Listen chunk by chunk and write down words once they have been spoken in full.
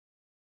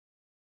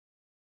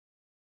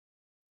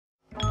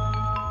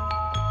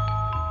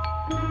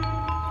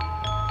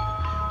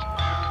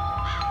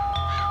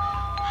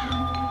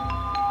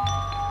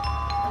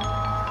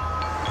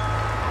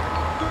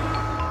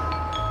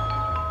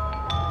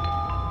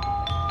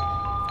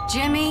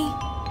Jimmy,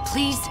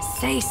 please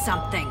say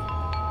something.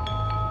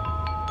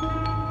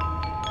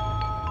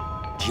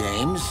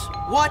 James?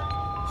 What?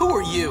 Who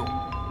are you?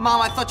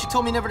 Mom, I thought you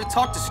told me never to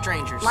talk to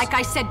strangers. Like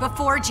I said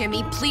before,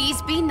 Jimmy,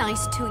 please be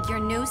nice to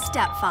your new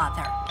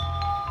stepfather.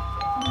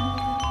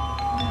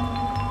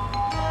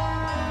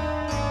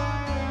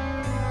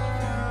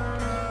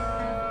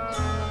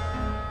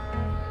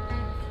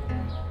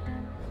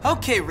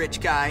 Okay,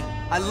 rich guy.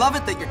 I love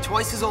it that you're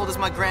twice as old as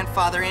my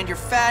grandfather and you're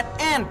fat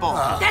and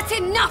bald. That's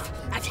enough!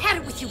 I've had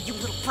it with you, you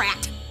little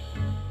brat!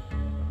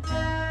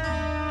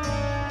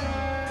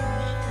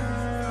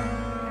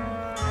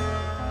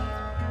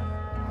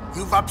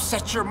 You've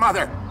upset your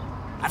mother.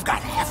 I've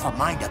got half a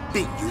mind to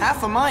beat you.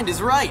 Half a mind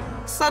is right.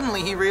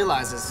 Suddenly he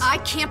realizes. I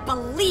can't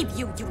believe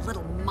you, you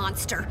little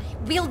monster.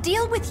 We'll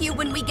deal with you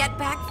when we get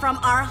back from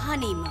our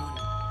honeymoon.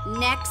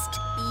 Next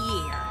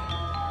year.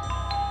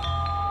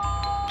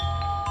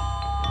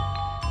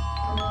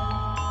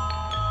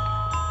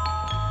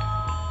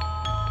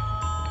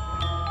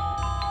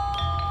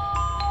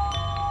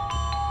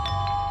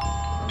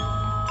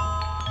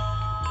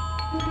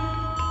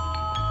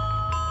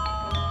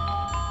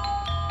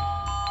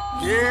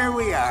 Here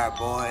we are,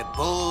 boy.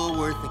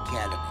 Bullworth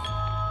Academy.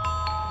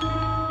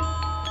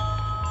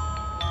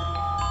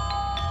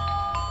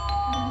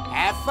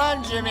 Have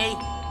fun, Jimmy.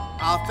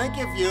 I'll think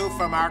of you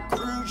from our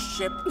cruise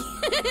ship.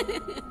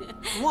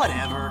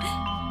 Whatever.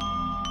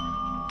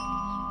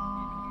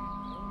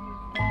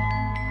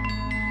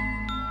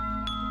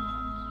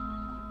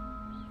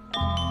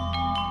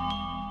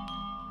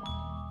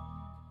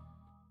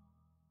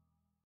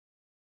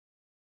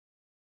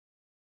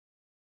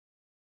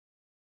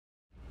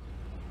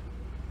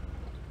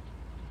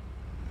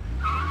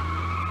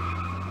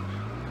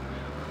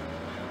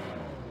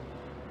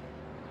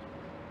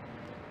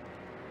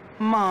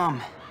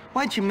 Mom,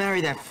 why'd you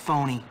marry that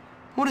phony?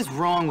 What is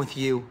wrong with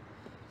you?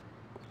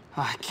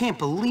 I can't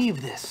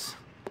believe this.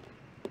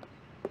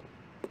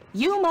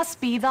 You must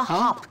be the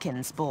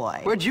Hopkins boy.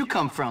 Where'd you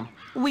come from?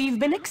 We've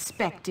been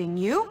expecting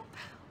you.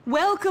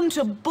 Welcome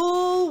to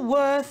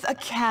Bullworth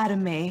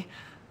Academy.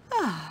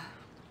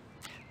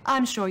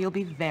 I'm sure you'll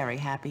be very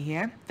happy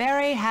here.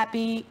 Very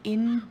happy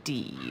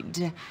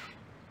indeed.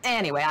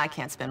 Anyway, I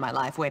can't spend my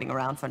life waiting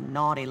around for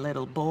naughty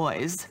little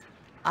boys.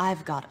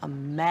 I've got a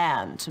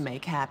man to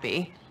make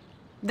happy.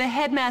 The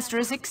headmaster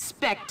is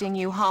expecting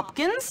you,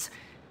 Hopkins,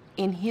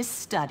 in his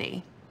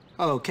study.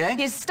 Okay.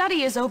 His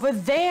study is over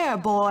there,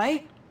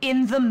 boy,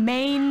 in the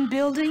main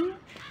building.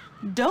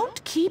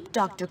 Don't keep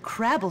Dr.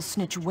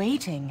 Crabblesnitch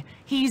waiting.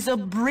 He's a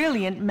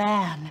brilliant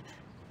man.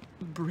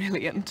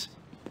 Brilliant.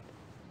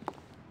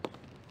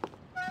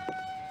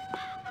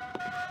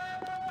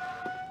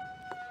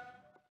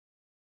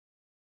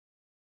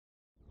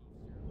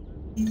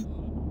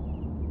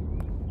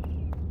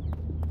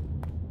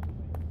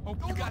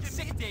 Hope you got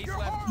sick days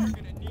left. You're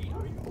gonna need it.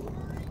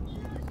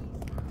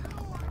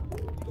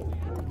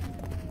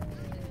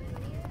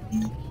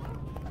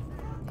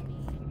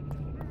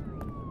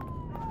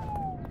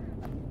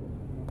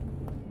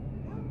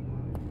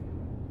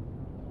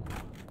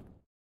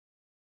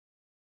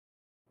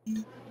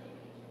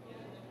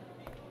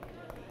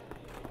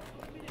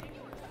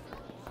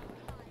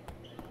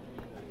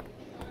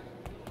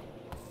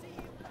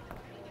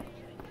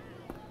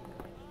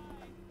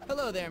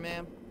 Hello there,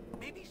 ma'am.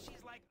 Maybe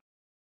she's like...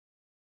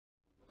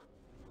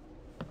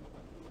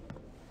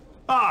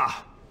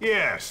 Ah,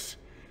 yes.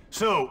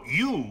 So,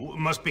 you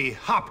must be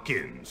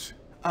Hopkins.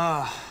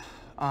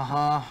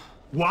 Uh-huh.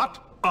 What?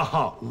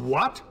 Uh-huh.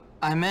 What?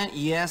 I meant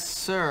yes,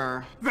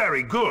 sir.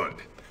 Very good.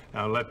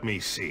 Now, let me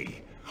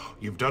see.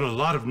 You've done a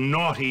lot of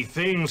naughty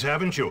things,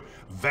 haven't you?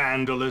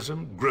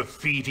 Vandalism,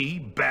 graffiti,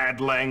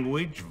 bad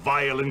language,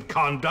 violent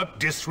conduct,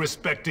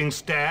 disrespecting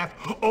staff.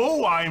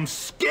 Oh, I'm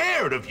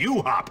scared of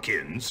you,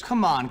 Hopkins.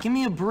 Come on, give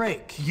me a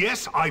break.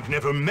 Yes, I've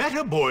never met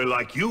a boy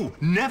like you.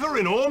 Never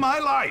in all my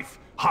life.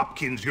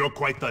 Hopkins, you're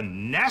quite the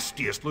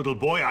nastiest little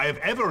boy I have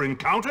ever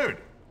encountered.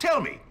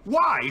 Tell me,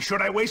 why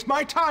should I waste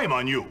my time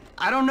on you?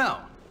 I don't know.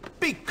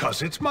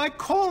 Because it's my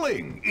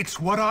calling. It's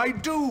what I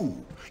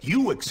do.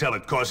 You excel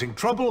at causing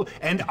trouble,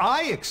 and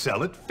I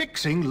excel at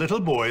fixing little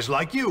boys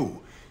like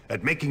you,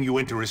 at making you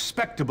into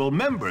respectable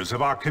members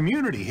of our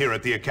community here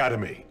at the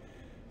Academy.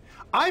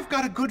 I've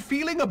got a good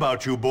feeling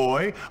about you,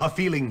 boy. A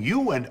feeling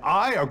you and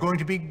I are going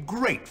to be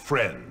great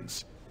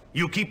friends.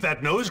 You keep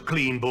that nose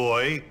clean,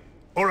 boy,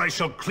 or I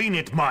shall clean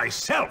it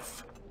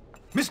myself.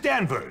 Miss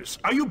Danvers,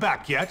 are you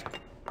back yet?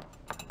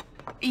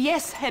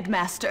 Yes,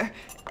 Headmaster.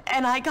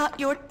 And I got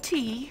your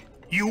tea.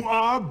 You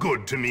are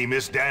good to me,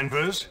 Miss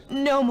Danvers.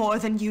 No more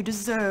than you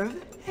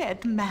deserve,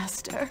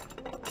 Headmaster.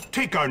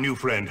 Take our new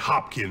friend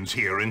Hopkins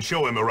here and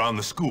show him around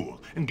the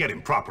school and get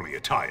him properly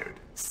attired.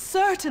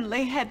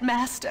 Certainly,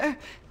 Headmaster.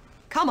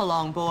 Come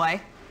along,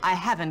 boy. I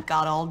haven't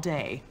got all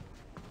day.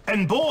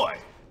 And boy,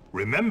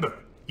 remember,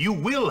 you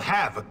will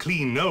have a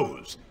clean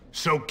nose.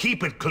 So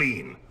keep it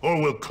clean,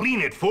 or we'll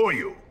clean it for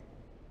you.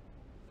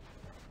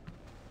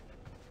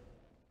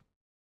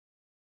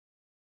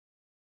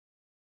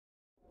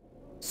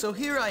 So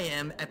here I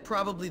am at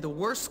probably the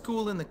worst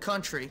school in the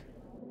country.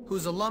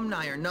 whose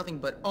alumni are nothing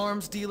but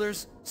arms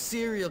dealers,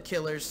 serial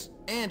killers,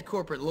 and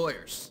corporate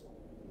lawyers.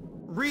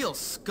 Real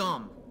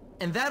scum.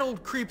 And that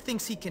old creep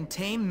thinks he can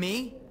tame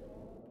me?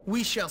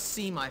 We shall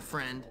see, my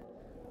friend.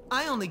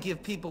 I only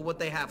give people what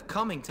they have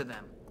coming to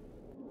them.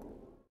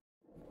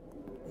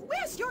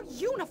 Where's your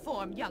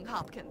uniform, young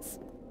Hopkins?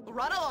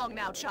 Run along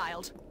now,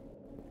 child.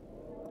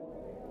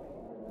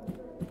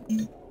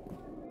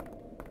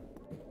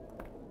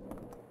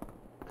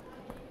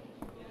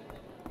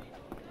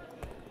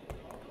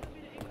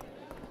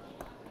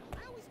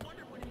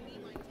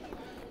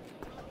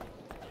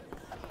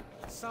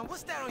 Son,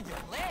 what's that on your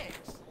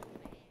legs?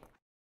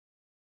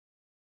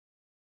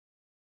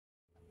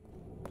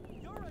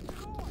 You're a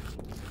dork!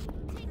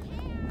 Take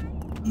care.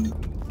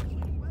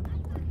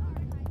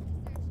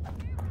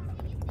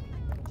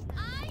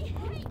 I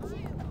hate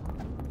you.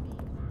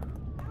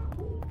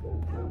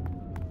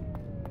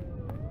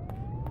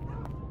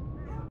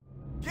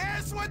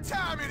 Guess what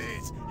time it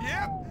is?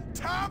 Yep,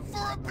 time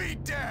for a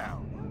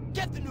beatdown.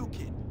 Get the new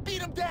kid!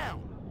 Beat him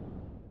down!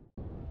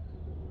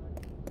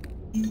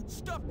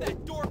 Stuff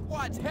that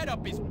dorkwad's head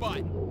up his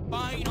butt!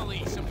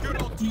 Finally, some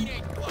good old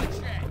teenage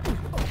bloodshed!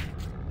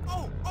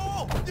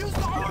 Oh! Use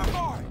the arm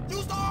bar!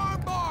 Use the arm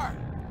bar!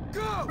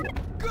 Go!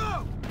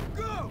 Go!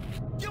 Go!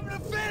 Give him the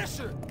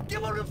finisher!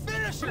 Give him the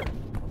finisher!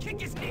 Kick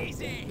his knees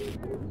in!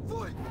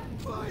 Fight!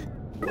 Fight!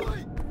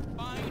 Fight!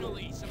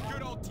 Finally, some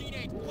good old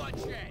teenage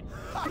bloodshed!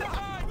 Ha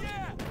ha!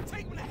 Yeah!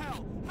 Take him to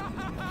hell! Ha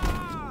ha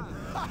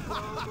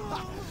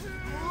ha!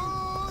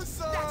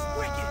 Loser! That's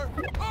wicked!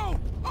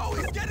 Oh!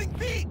 He's getting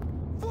beat!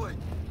 Fight!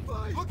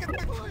 Fight! Look at the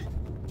fight!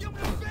 Give him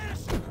the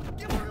finisher!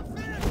 Give him the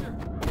finisher!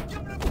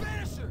 Give him the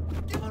finisher!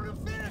 Give him the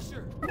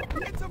finisher!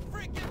 It's a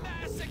freaking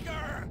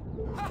massacre!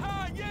 Ha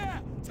ha! Yeah!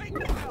 Take him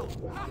to hell!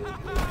 Ha ha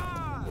ha!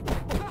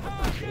 Ha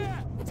ha!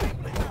 Yeah! Take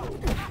him to hell!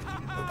 Ha ha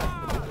ha!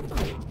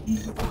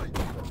 Fight!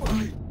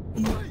 Fight!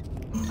 Fight!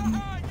 Ha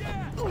ha!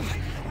 Yeah!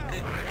 Take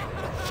him to hell!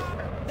 Ha ha ha!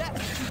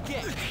 That's what you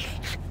get!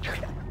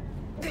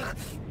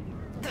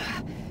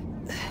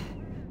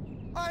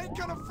 I ain't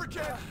gonna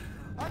forget!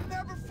 I'll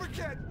never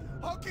forget!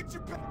 I'll get you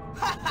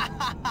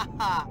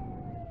back!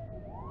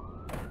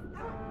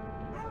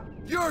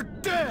 You're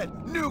dead,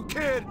 new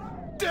kid!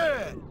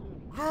 Dead!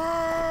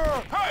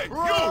 Hey,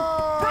 you!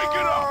 Break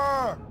it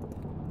up!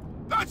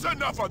 That's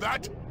enough of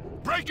that!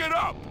 Break it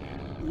up!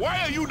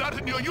 Why are you not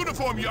in your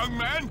uniform, young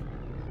man?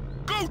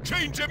 Go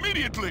change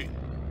immediately!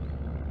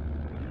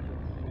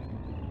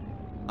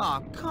 Aw,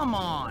 come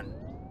on.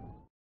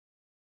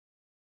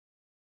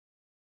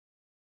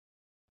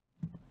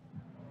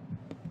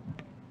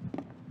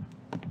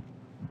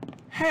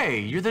 Hey,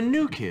 you're the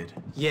new kid.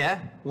 Yeah?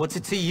 What's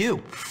it to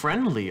you?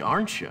 Friendly,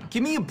 aren't you?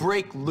 Give me a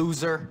break,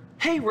 loser.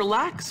 Hey,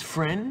 relax,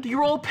 friend.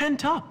 You're all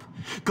pent up.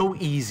 Go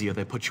easy or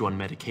they put you on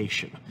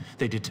medication.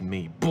 They did to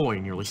me. Boy,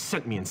 nearly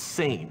sent me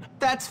insane.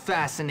 That's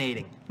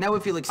fascinating. Now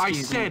if you'll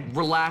excuse me. I said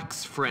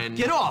relax, friend.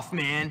 Get off,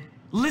 man.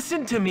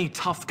 Listen to me,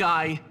 tough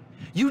guy.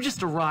 You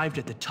just arrived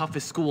at the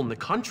toughest school in the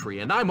country,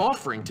 and I'm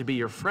offering to be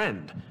your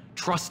friend.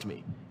 Trust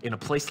me, in a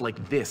place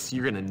like this,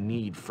 you're gonna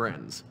need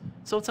friends.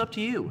 So it's up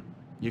to you.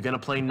 You gonna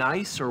play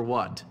nice or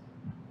what?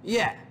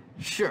 Yeah,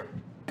 sure.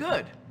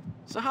 Good.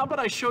 So how about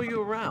I show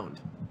you around?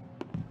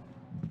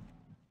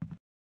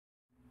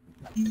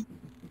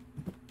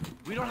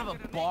 We don't have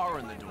a bar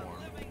in the dorm,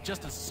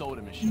 just a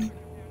soda machine.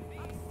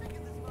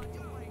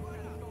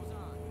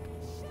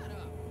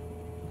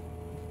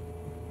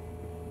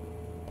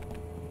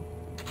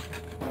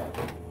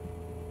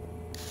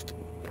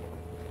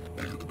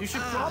 You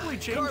should probably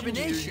change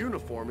into your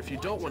uniform if you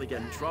don't want to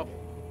get in trouble.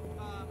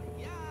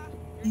 Yeah,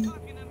 you're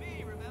talking to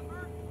me,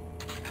 remember?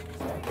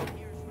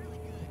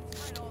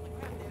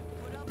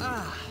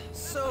 Ah,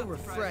 so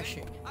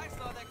refreshing. I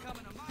saw that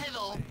coming a mile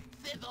Fiddle, away.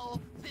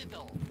 fiddle,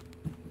 fiddle.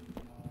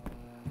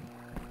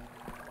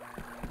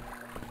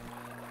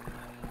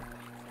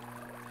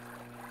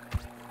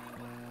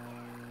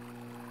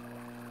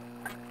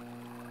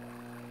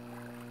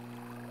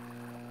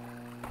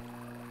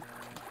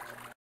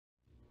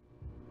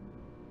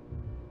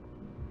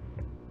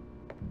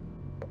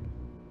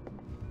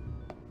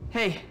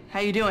 Hey,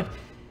 how you doing?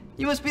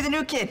 You must be the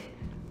new kid.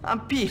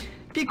 I'm Pete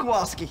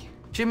Kowalski.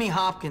 Jimmy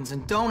Hopkins,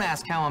 and don't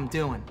ask how I'm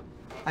doing.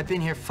 I've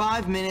been here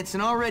 5 minutes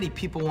and already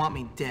people want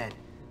me dead.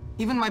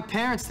 Even my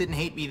parents didn't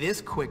hate me this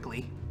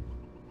quickly.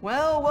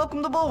 Well,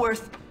 welcome to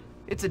Bullworth.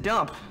 It's a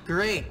dump.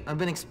 Great, I've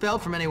been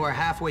expelled from anywhere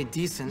halfway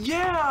decent.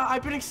 Yeah,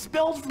 I've been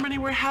expelled from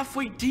anywhere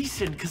halfway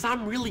decent because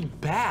I'm really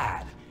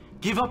bad.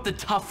 Give up the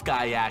tough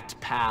guy act,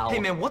 pal. Hey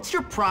man, what's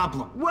your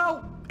problem?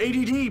 Well,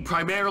 ADD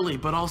primarily,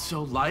 but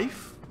also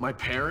life, my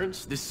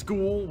parents, this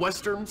school,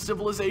 Western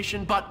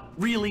civilization, but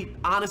really,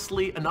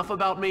 honestly, enough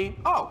about me.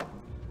 Oh,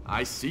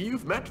 I see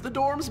you've met the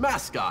dorm's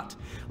mascot.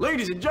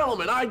 Ladies and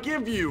gentlemen, I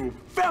give you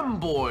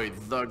Femboy,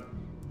 the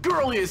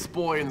girliest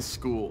boy in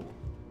school.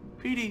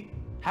 Petey,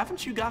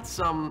 haven't you got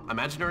some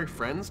imaginary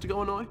friends to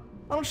go annoy?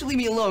 Why don't you leave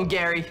me alone,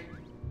 Gary?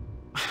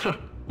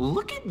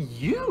 Look at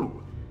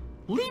you.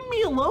 Leave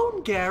me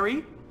alone,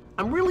 Gary.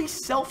 I'm really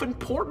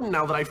self-important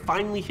now that I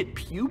finally hit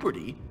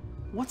puberty.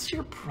 What's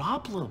your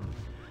problem?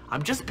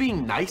 I'm just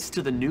being nice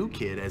to the new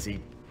kid as he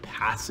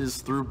passes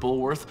through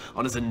Bullworth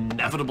on his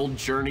inevitable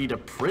journey to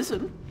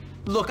prison.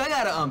 Look, I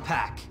gotta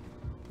unpack.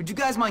 Would you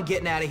guys mind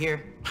getting out of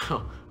here?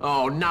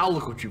 Oh, now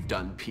look what you've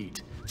done,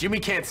 Pete. Jimmy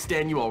can't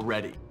stand you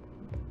already.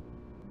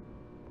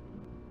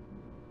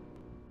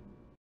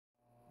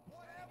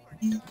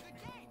 Whatever,